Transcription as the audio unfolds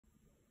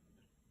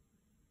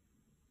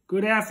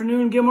Good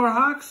afternoon, Gilmore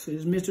Hawks.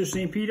 This is Mr.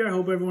 St. Peter. I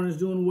hope everyone is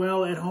doing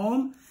well at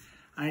home.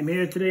 I'm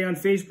here today on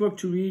Facebook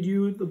to read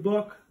you the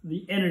book,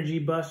 The Energy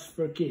Bus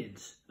for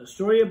Kids, a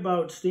story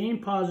about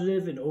staying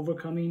positive and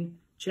overcoming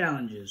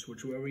challenges,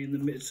 which we are in the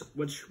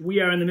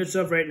midst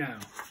of right now.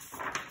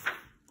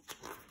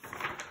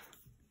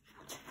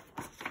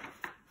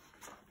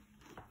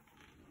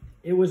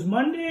 It was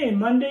Monday, and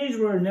Mondays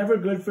were never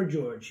good for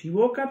George. He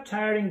woke up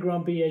tired and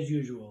grumpy as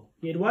usual.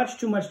 He had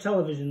watched too much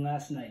television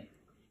last night.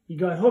 He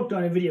got hooked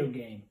on a video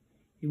game.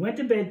 He went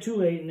to bed too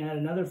late and had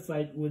another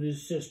fight with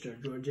his sister,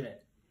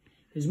 Georgette.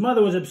 His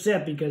mother was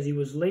upset because he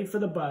was late for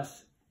the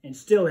bus and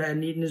still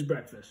hadn't eaten his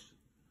breakfast.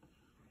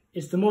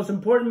 "It's the most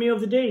important meal of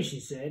the day," she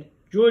said.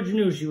 George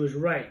knew she was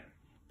right,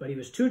 but he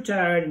was too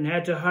tired and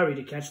had to hurry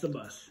to catch the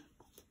bus.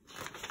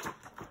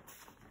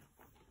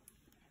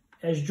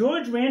 As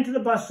George ran to the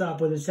bus stop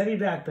with his heavy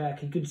backpack,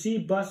 he could see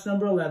bus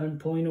number 11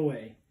 pulling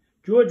away.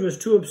 George was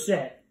so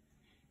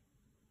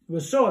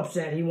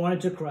upset he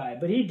wanted to cry,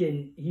 but he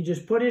didn't. He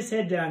just put his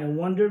head down and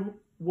wondered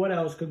what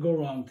else could go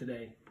wrong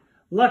today.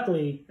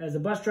 Luckily, as the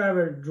bus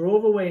driver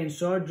drove away and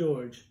saw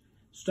George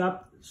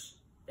stop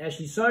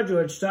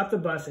the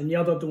bus and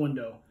yelled out the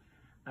window,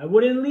 I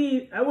wouldn't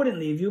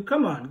leave you.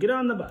 Come on, get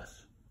on the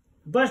bus."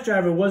 The bus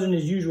driver wasn't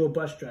his usual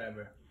bus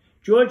driver.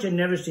 George had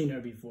never seen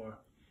her before.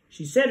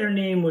 She said her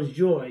name was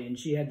Joy, and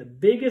she had the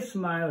biggest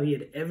smile he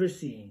had ever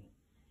seen.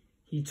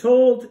 He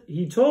told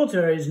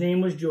her his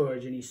name was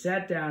George, and he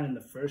sat down in the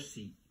first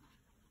seat.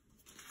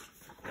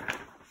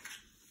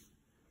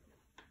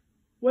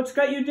 "What's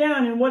got you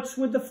down, and what's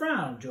with the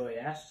frown?" Joy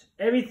asked.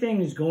 "Everything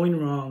is going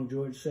wrong,"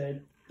 George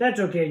said. "That's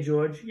okay,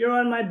 George. You're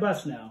on my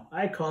bus now.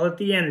 I call it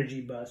the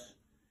Energy Bus.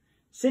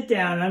 Sit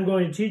down, and I'm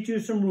going to teach you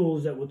some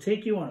rules that will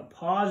take you on a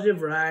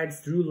positive ride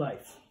through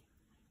life."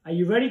 "Are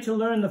you ready to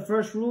learn the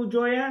first rule?"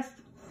 Joy asked.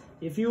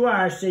 "If you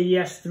are, say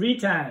yes 3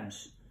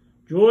 times.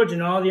 George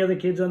and all the other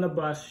kids on the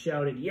bus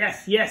shouted,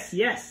 "Yes, yes,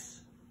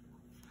 yes."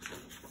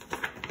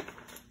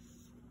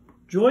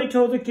 Joy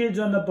told the kids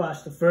on the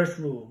bus the first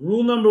rule.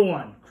 Rule number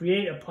 1,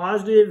 create a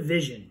positive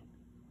vision.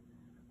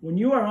 When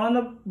you are on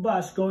the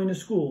bus going to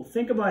school,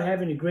 think about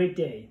having a great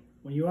day.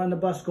 When you're on the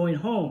bus going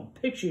home,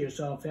 picture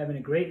yourself having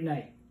a great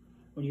night.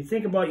 When you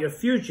think about your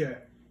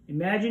future,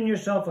 imagine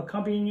yourself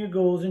accomplishing your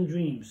goals and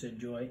dreams, said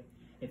Joy.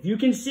 If you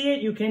can see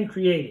it, you can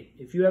create it.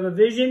 If you have a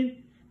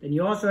vision, then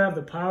you also have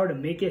the power to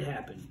make it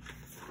happen.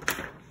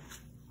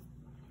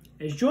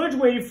 As George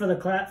waited for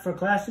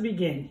class to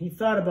begin, he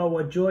thought about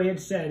what Joy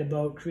had said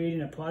about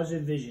creating a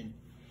positive vision.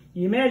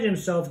 He imagined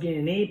himself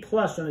getting an A+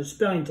 on his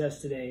spelling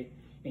test today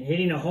and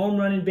hitting a home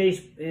run in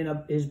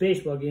his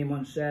baseball game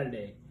on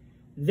Saturday.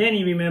 Then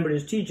he remembered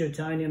his teacher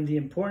telling him the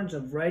importance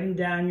of writing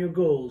down your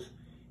goals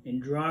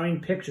and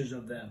drawing pictures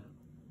of them.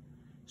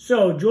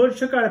 So George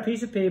took out a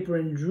piece of paper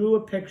and drew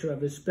a picture of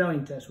his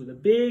spelling test with a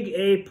big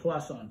A+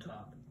 on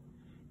top.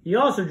 He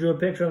also drew a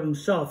picture of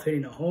himself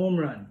hitting a home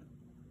run.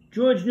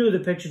 George knew the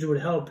pictures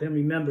would help him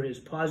remember his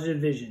positive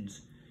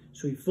visions,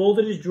 so he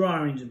folded his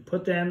drawings and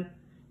put them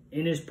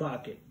in his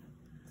pocket.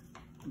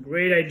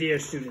 Great idea,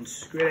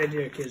 students. Great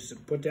idea, kids, to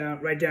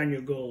write down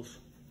your goals.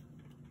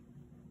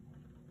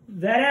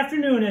 That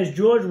afternoon, as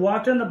George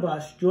walked on the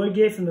bus, Joy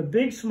gave him a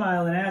big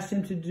smile and asked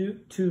him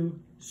to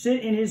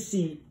sit in his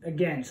seat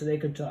again so they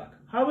could talk.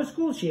 "How was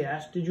school?" she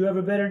asked. "Did you have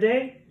a better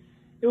day?"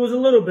 "It was a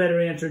little better,"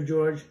 answered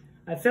George.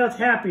 "I felt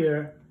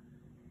happier,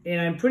 and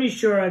I'm pretty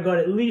sure I got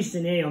at least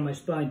an A on my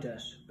spelling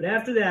test. But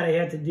after that, I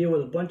had to deal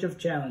with a bunch of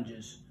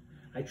challenges.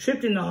 I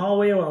tripped in the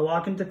hallway while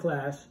walking to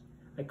class.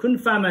 I couldn't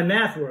find my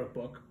math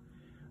workbook.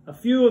 A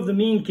few of the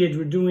mean kids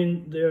were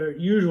doing their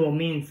usual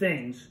mean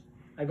things.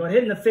 I got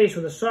hit in the face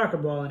with a soccer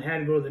ball and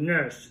had to go to the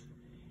nurse.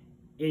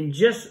 It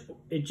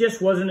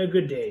just wasn't a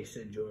good day,"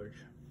 said George.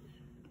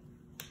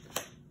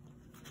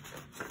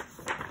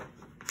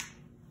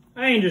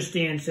 "I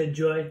understand," said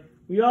Joy.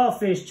 "We all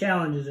face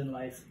challenges in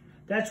life.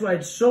 That's why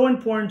it's so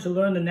important to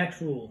learn the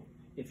next rule.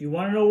 If you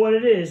want to know what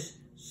it is,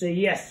 say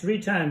yes 3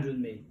 times with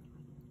me."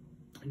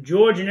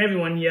 George and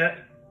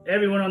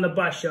everyone on the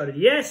bus shouted,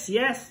 "Yes,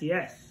 yes,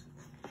 yes."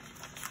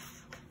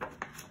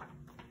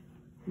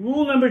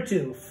 Rule number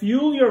 2,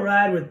 fuel your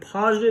ride with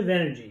positive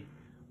energy.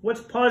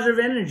 "What's positive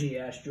energy?"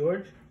 asked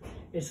George.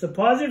 "It's the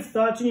positive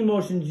thoughts and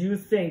emotions you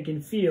think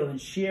and feel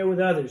and share with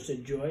others,"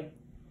 said Joy.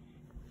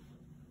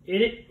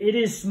 It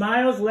is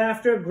smiles,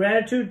 laughter,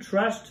 gratitude,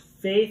 trust,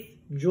 faith,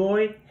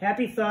 joy,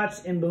 happy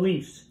thoughts, and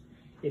beliefs.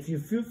 If you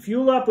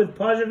fuel up with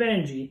positive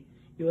energy,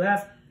 you will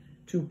have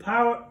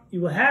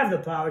the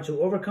power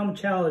to overcome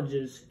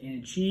challenges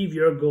and achieve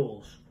your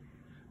goals.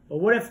 "But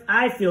what if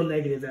I feel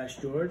negative?"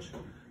 asked George.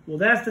 "Well,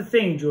 that's the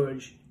thing,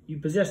 George. You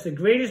possess the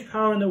greatest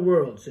power in the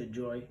world," said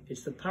Joy.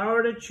 "It's the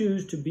power to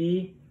choose to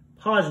be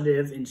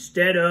positive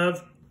instead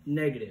of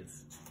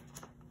negative.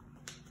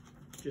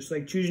 Just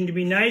like choosing to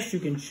be nice, you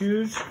can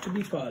choose to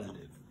be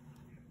positive."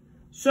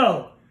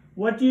 "So,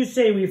 what do you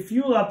say we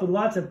fuel up with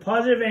lots of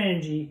positive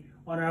energy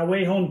on our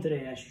way home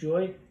today?" asked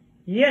Joy.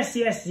 "Yes,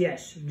 yes,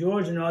 yes,"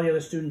 George and all the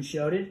other students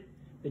shouted.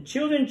 The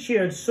children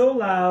cheered so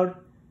loud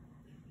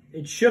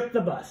it shook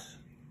the bus.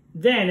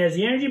 Then, as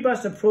the energy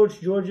bus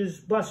approached George's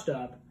bus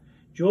stop,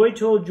 Joy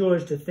told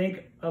George to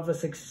think of a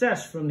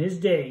success from his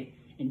day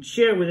and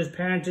share it with his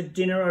parents at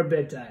dinner or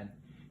bedtime.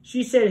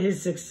 She said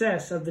his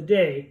success of the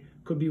day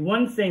could be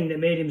one thing that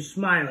made him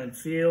smile and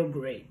feel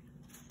great.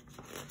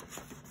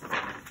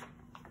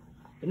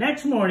 The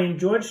next morning,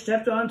 George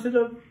stepped onto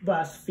the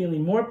bus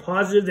feeling more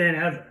positive than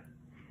ever.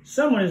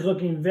 "Someone is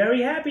looking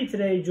very happy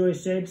today," Joy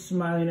said,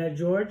 smiling at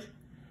George.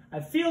 "I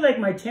feel like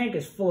my tank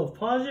is full of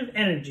positive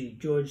energy,"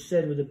 George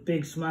said with a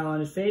big smile on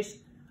his face.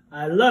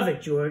 "I love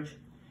it, George.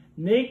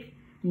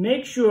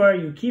 Make sure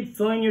you keep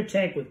filling your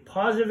tank with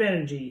positive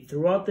energy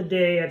throughout the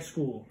day at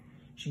school."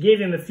 She gave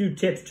him a few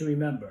tips to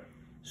remember.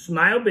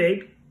 Smile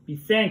big, be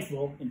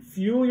thankful, and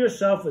fuel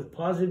yourself with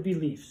positive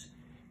beliefs.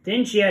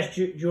 Then she asked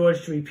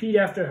George to repeat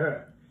after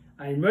her.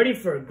 "I am ready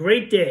for a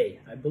great day.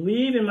 I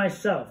believe in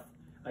myself.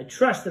 I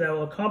trust that I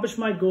will accomplish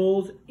my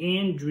goals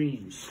and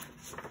dreams."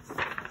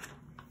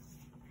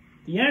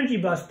 The energy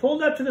bus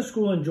pulled up to the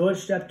school and George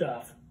stepped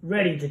off,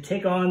 ready to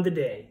take on the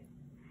day.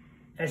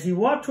 As he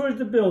walked towards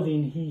the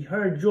building, he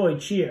heard Joy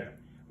cheer.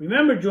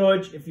 "Remember,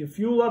 George, if you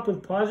fuel up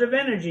with positive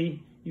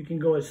energy, you can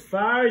go as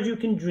far as you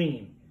can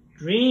dream.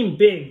 Dream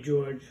big,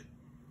 George."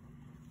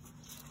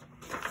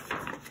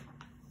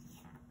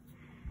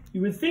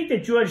 You would think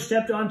that George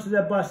stepped onto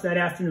that bus that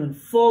afternoon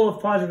full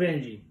of positive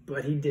energy,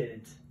 but he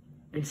didn't.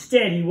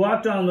 Instead, he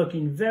walked on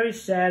looking very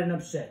sad and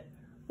upset.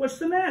 "What's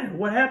the matter?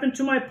 What happened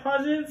to my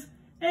positive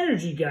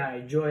energy guy?"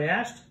 Joy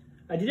asked.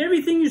 "I did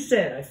everything you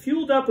said. I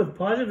fueled up with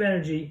positive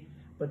energy,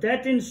 but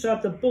that didn't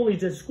stop the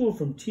bullies at school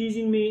from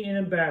teasing me and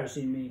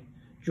embarrassing me,"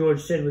 George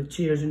said with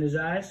tears in his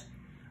eyes.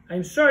 "I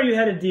am sorry you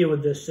had to deal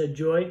with this," said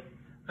Joy.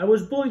 "I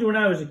was bullied when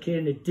I was a kid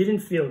and it didn't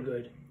feel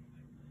good."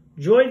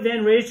 Joy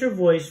then raised her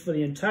voice for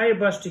the entire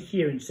bus to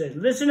hear and said,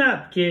 "Listen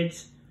up,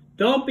 kids.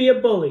 Don't be a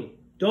bully.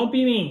 Don't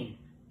be mean.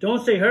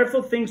 Don't say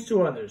hurtful things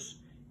to others.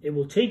 It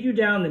will take you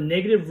down the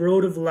negative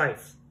road of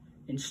life.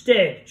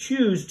 Instead,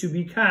 choose to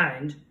be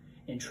kind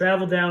and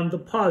travel down the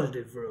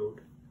positive road."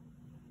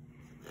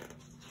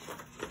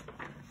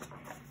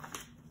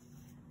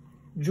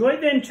 Joy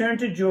then turned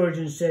to George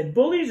and said,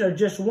 "Bullies are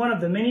just one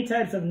of the many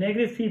types of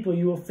negative people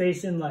you will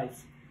face in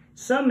life.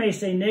 Some may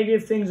say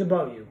negative things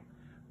about you.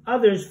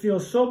 Others feel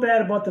so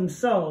bad about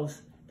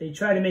themselves, they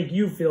try to make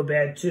you feel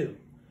bad too.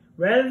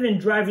 Rather than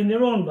driving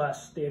their own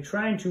bus, they are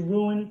trying to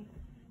ruin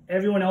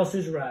everyone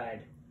else's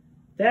ride.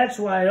 That's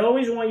why I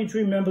always want you to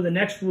remember the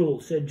next rule,"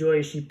 said Joy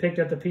as she picked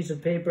up the piece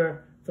of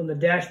paper from the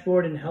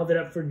dashboard and held it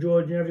up for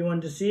George and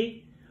everyone to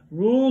see.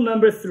 "Rule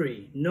number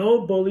 3,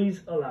 no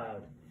bullies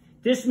allowed.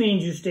 This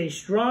means you stay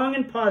strong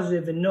and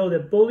positive and know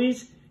that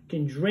bullies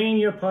can drain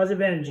your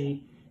positive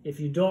energy if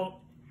you don't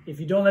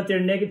let their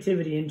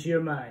negativity into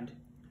your mind.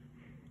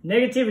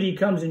 Negativity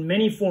comes in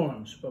many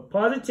forms, but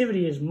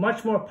positivity is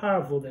much more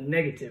powerful than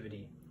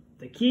negativity.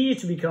 The key is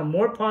to become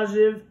more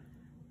positive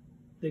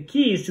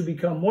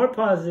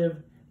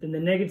than the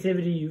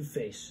negativity you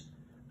face."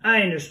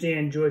 "I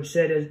understand," George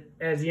said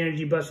as the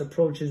energy bus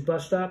approached his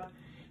bus stop.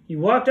 He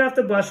walked off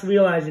the bus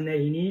realizing that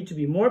he needed to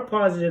be more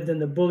positive than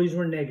the bullies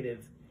were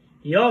negative.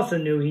 He also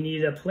knew he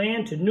needed a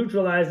plan to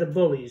neutralize the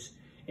bullies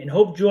and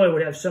hoped Joy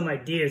would have some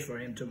ideas for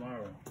him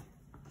tomorrow.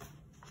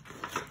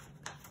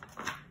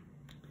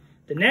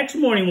 The next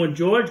morning when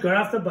George got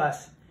off the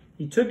bus,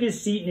 he took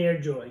his seat near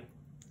Joy.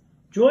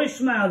 Joy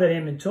smiled at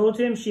him and told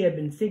him she had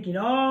been thinking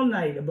all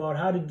night about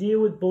how to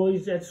deal with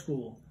bullies at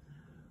school.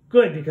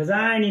 "Good, because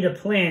I need a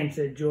plan,"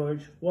 said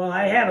George. "Well,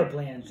 I have a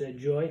plan," said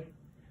Joy.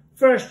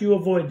 "First, you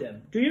avoid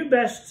them. Do your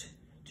best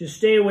to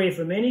stay away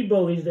from any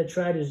bullies that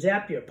try to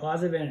zap your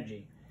positive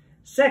energy.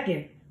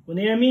 Second, when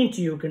they are mean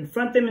to you,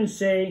 confront them and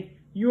say,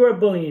 'You are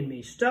bullying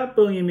me. Stop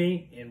bullying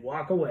me,' and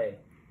walk away.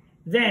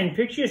 Then,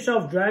 picture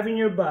yourself driving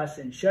your bus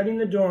and shutting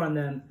the door on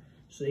them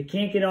so they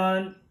can't get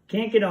on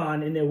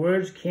and their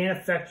words can't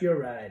affect your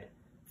ride.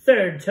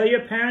 Third, tell your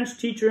parents,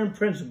 teacher, and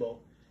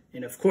principal,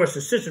 and of course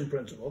assistant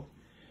principal,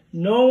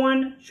 no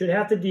one should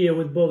have to deal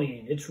with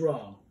bullying. It's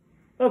wrong."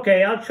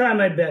 "Okay, I'll try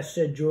my best,"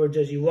 said George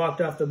as he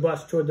walked off the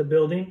bus toward the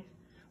building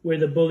where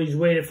the bullies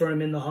waited for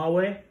him in the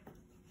hallway.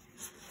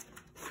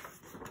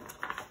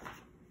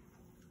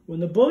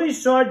 When the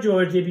bullies saw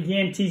George, they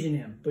began teasing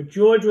him, but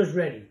George was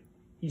ready.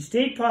 He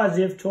stayed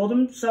positive, told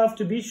himself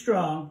to be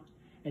strong,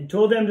 and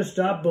told them to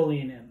stop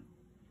bullying him.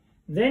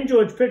 Then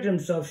George pictured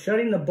himself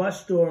shutting the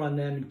bus door on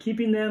them and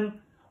keeping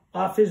them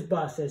off his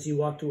bus as he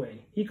walked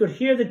away. He could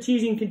hear the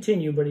teasing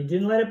continue, but he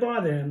didn't let it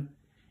bother him.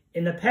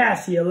 In the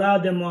past, he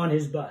allowed them on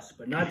his bus,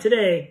 but not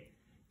today.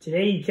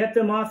 Today, he kept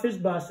them off his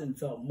bus and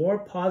felt more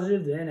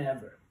positive than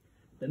ever.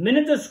 The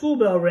minute the school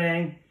bell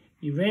rang,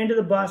 he ran to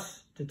the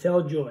bus to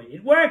tell Joy.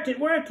 "It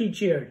worked, he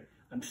cheered.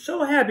 "I'm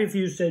so happy for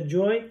you," said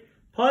Joy.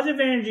 "Positive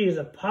energy is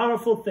a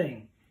powerful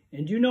thing.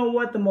 And do you know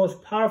what the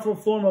most powerful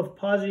form of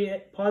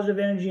positive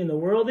energy in the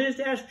world is?"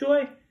 asked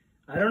Joy.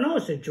 "I don't know,"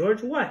 said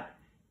George. "What?"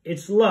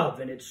 "It's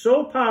love, and it's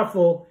so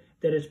powerful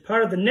that it's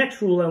part of the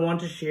next rule I want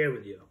to share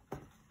with you.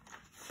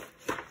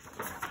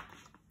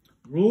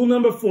 Rule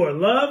number 4,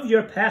 love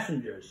your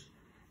passengers.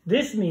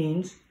 This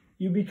means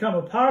You become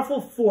a powerful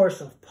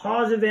force of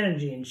positive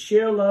energy and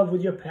share love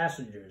with your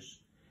passengers.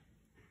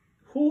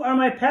 Who are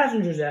my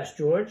passengers? Asked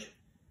George.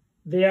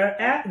 They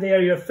are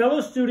your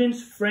fellow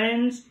students,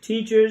 friends,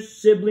 teachers,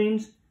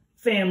 siblings,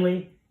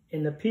 family,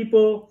 and the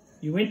people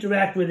you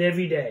interact with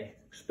every day,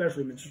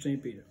 especially Mr.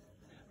 St. Peter.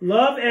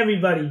 Love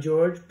everybody,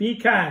 George. Be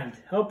kind.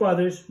 Help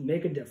others.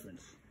 Make a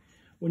difference.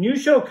 When you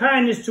show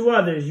kindness to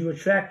others, you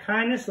attract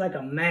kindness like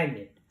a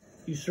magnet.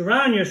 You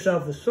surround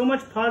yourself with so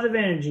much positive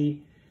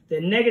energy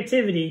that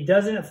negativity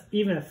doesn't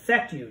even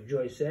affect you,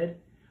 Joy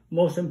said.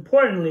 Most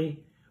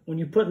importantly, when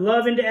you put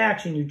love into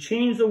action, you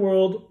change the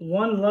world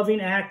one loving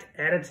act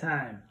at a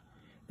time.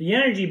 The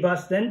energy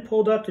bus then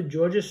pulled up to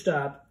George's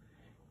stop,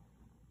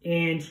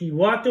 and he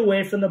walked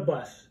away from the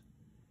bus.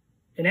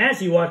 And as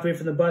he walked away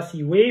from the bus,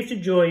 he waved to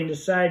Joy and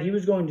decided he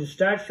was going to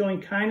start showing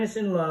kindness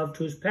and love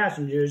to his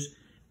passengers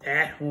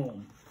at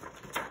home.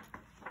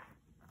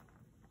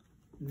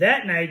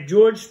 That night,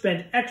 George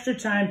spent extra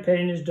time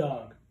petting his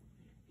dog.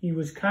 He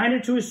was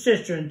kinder to his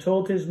sister and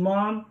told his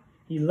mom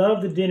he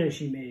loved the dinner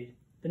she made.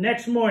 The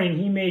next morning,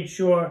 he made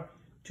sure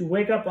to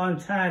wake up on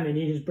time and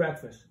eat his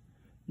breakfast,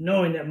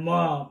 knowing that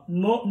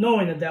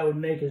that would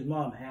make his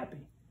mom happy.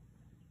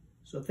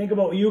 So think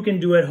about what you can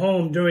do at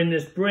home during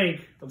this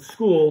break of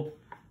school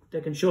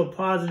that can show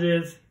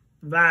positive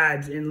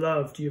vibes and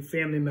love to your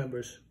family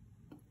members.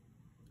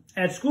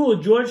 At school,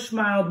 George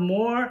smiled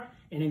more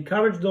and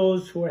encouraged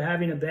those who were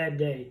having a bad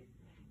day.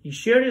 He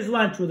shared his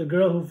lunch with a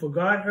girl who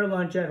forgot her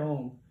lunch at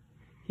home.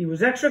 He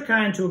was extra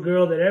kind to a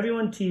girl that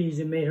everyone teased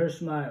and made her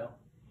smile.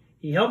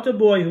 He helped a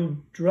boy who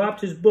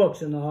dropped his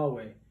books in the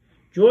hallway.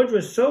 George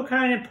was so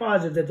kind and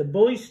positive that the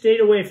bullies stayed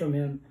away from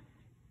him,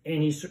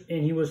 and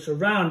he was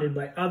surrounded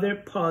by other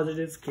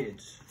positive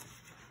kids.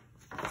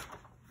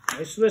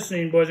 Nice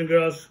listening, boys and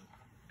girls.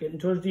 Getting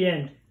towards the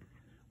end.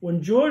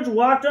 When George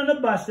walked on the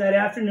bus that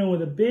afternoon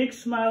with a big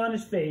smile on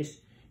his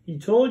face, he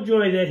told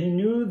Joy that he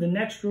knew the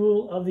next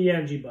rule of the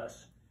energy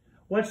bus.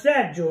 "What's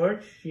that,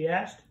 George?" she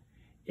asked.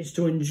 "It's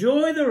to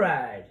enjoy the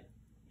ride,"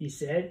 he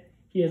said.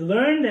 He had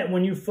learned that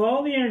when you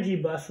follow the energy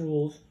bus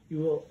rules,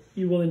 you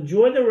will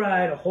enjoy the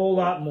ride a whole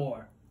lot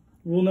more.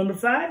 Rule number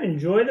 5,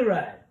 enjoy the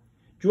ride.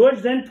 George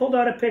then pulled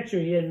out a picture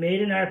he had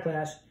made in art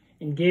class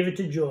and gave it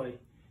to Joy.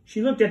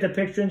 She looked at the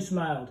picture and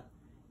smiled.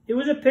 It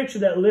was a picture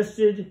that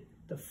listed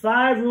the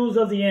 5 rules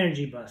of the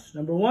energy bus.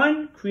 Number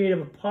 1, create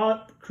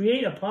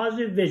a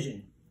positive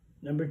vision.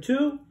 Number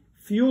 2,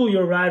 fuel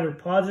your ride with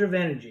positive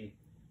energy.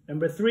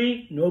 Number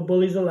 3, no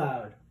bullies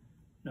allowed.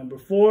 Number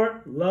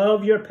 4,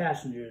 love your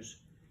passengers.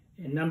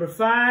 And number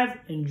 5,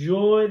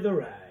 enjoy the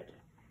ride.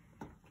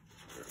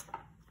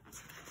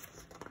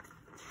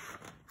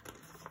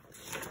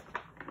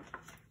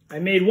 "I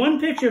made one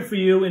picture for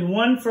you and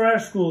one for our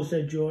school,"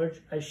 said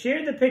George. "I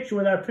shared the picture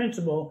with our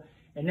principal,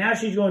 and now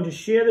she's going to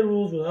share the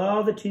rules with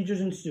all the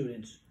teachers and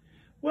students."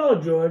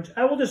 "Well, George,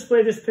 I will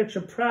display this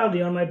picture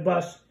proudly on my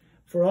bus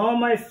for all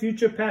my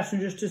future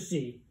passengers to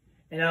see,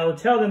 and I will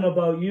tell them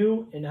about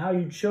you and how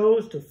you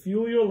chose to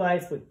fuel your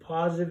life with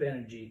positive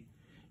energy."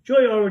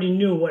 Joy already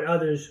knew what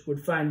others would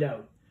find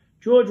out.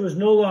 George was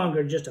no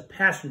longer just a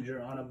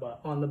passenger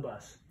on the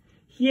bus.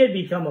 He had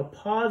become a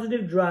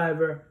positive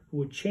driver who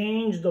would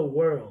change the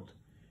world.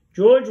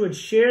 George would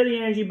share the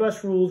energy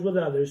bus rules with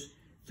others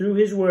through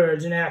his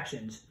words and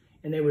actions,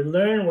 and they would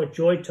learn what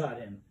Joy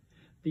taught him.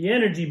 The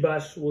energy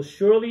bus will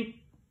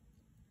surely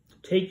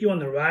take you on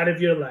the ride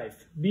of your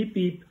life. Beep,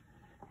 beep,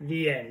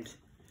 the end.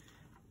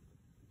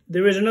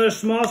 There is another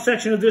small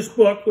section of this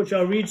book, which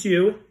I'll read to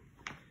you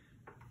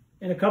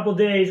in a couple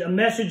days, a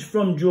message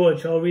from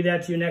George. I'll read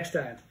that to you next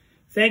time.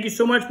 Thank you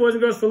so much, boys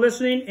and girls, for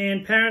listening,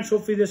 and parents,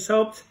 hopefully this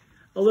helped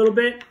a little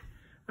bit.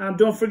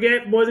 Don't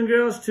forget, boys and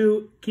girls,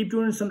 to keep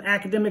doing some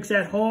academics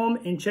at home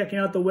and checking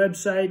out the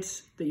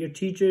websites that your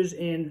teachers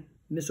and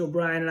Miss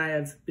O'Brien and I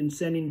have been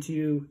sending to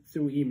you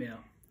through email.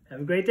 Have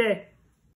a great day.